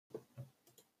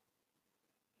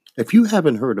If you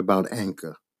haven't heard about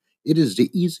Anchor, it is the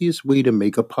easiest way to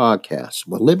make a podcast.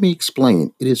 Well, let me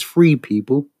explain. It is free,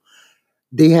 people.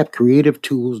 They have creative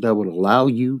tools that will allow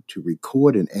you to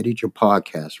record and edit your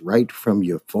podcast right from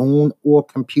your phone or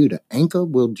computer. Anchor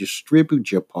will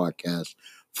distribute your podcast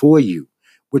for you,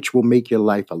 which will make your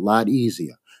life a lot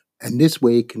easier. And this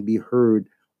way, it can be heard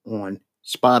on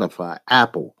Spotify,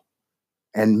 Apple,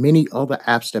 and many other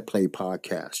apps that play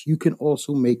podcasts. You can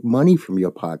also make money from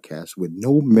your podcast with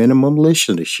no minimum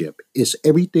listenership. It's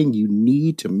everything you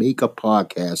need to make a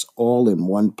podcast all in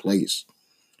one place.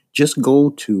 Just go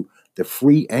to the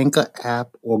free Anchor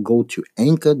app or go to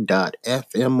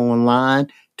anchor.fm online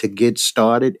to get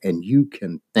started, and you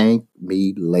can thank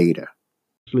me later.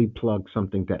 Actually plug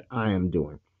something that I am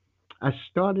doing. I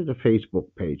started a Facebook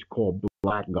page called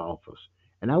Black Golfers,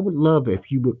 and I would love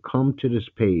if you would come to this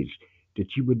page,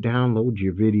 that you would download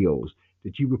your videos,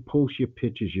 that you would post your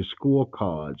pictures, your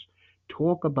scorecards,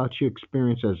 talk about your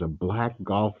experience as a black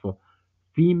golfer,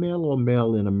 female or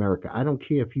male in America. I don't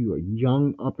care if you're a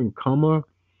young up and comer,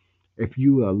 if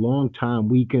you're a long time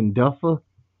weekend duffer,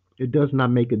 it does not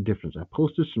make a difference. I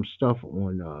posted some stuff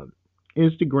on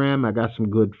Instagram. I got some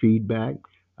good feedback.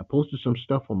 I posted some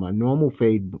stuff on my normal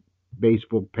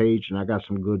Facebook page, and I got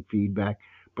some good feedback.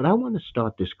 But I want to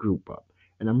start this group up,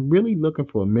 and I'm really looking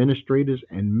for administrators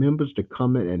and members to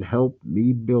come in and help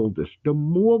me build this. The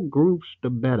more groups, the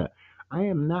better. I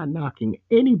am not knocking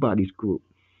anybody's group.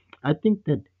 I think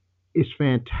that it's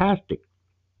fantastic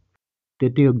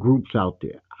that there are groups out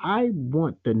there. I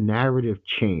want the narrative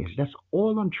changed. That's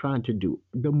all I'm trying to do.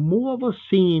 The more of us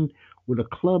seen with a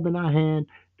club in our hand,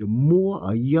 the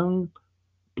more a young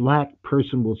black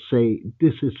person will say,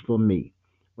 "This is for me."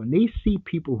 When they see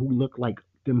people who look like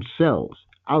themselves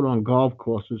out on golf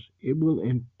courses, it will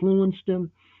influence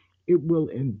them. It will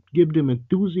give them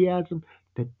enthusiasm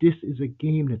that this is a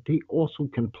game that they also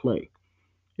can play.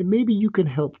 And maybe you can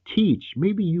help teach.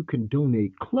 Maybe you can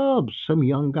donate clubs. Some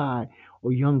young guy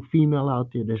or young female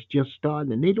out there that's just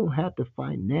starting and they don't have the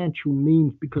financial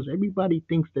means because everybody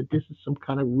thinks that this is some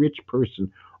kind of rich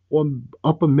person or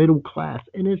upper middle class.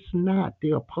 And it's not.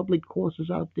 There are public courses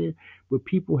out there where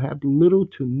people have little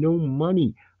to no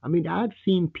money. I mean, I've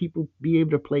seen people be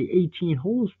able to play 18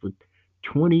 holes for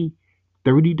 20,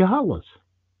 $30.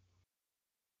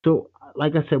 So,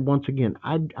 like I said, once again,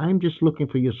 I'm just looking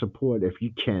for your support if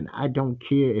you can. I don't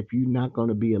care if you're not going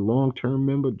to be a long term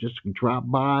member. Just drop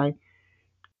by,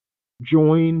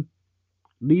 join,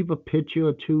 leave a picture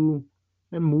or two,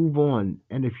 and move on.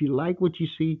 And if you like what you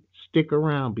see, stick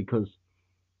around because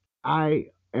I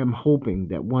am hoping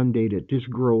that one day that this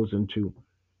grows into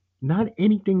not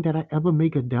anything that I ever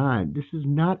make a dime. This is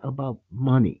not about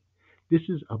money. This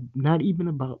is not even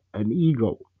about an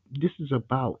ego. This is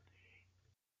about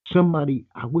somebody.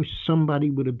 I wish somebody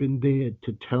would have been there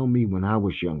to tell me when I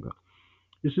was younger.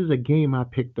 This is a game I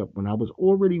picked up when I was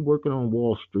already working on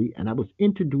Wall Street, and I was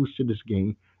introduced to this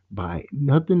game by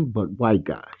nothing but white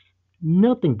guys.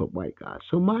 Nothing but white guys.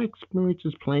 So my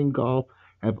experiences playing golf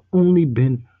have only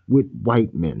been with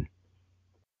white men.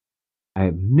 I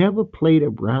have never played a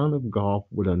round of golf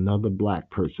with another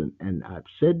black person. And I've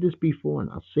said this before and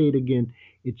I'll say it again.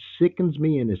 It sickens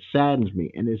me and it saddens me.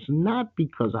 And it's not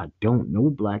because I don't know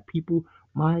black people.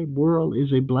 My world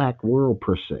is a black world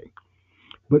per se.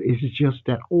 But it's just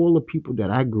that all the people that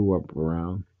I grew up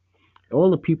around,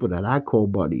 all the people that I call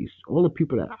buddies, all the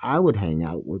people that I would hang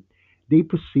out with, they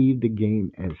perceive the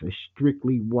game as a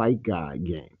strictly white guy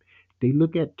game. They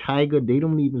look at Tiger, they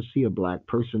don't even see a black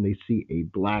person, they see a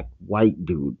black white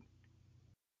dude.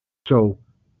 So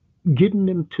getting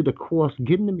them to the course,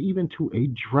 getting them even to a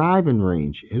driving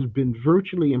range has been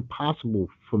virtually impossible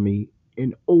for me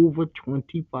in over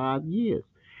 25 years.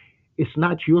 It's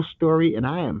not your story, and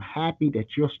I am happy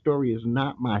that your story is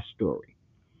not my story.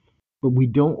 But we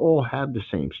don't all have the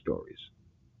same stories.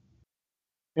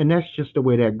 And that's just the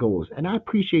way that goes. And I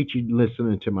appreciate you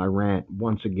listening to my rant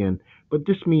once again, but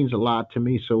this means a lot to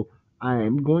me. So I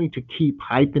am going to keep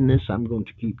hyping this. I'm going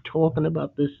to keep talking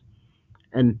about this.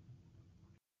 And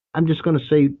I'm just going to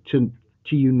say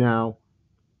to you now,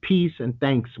 peace and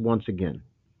thanks once again.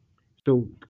 So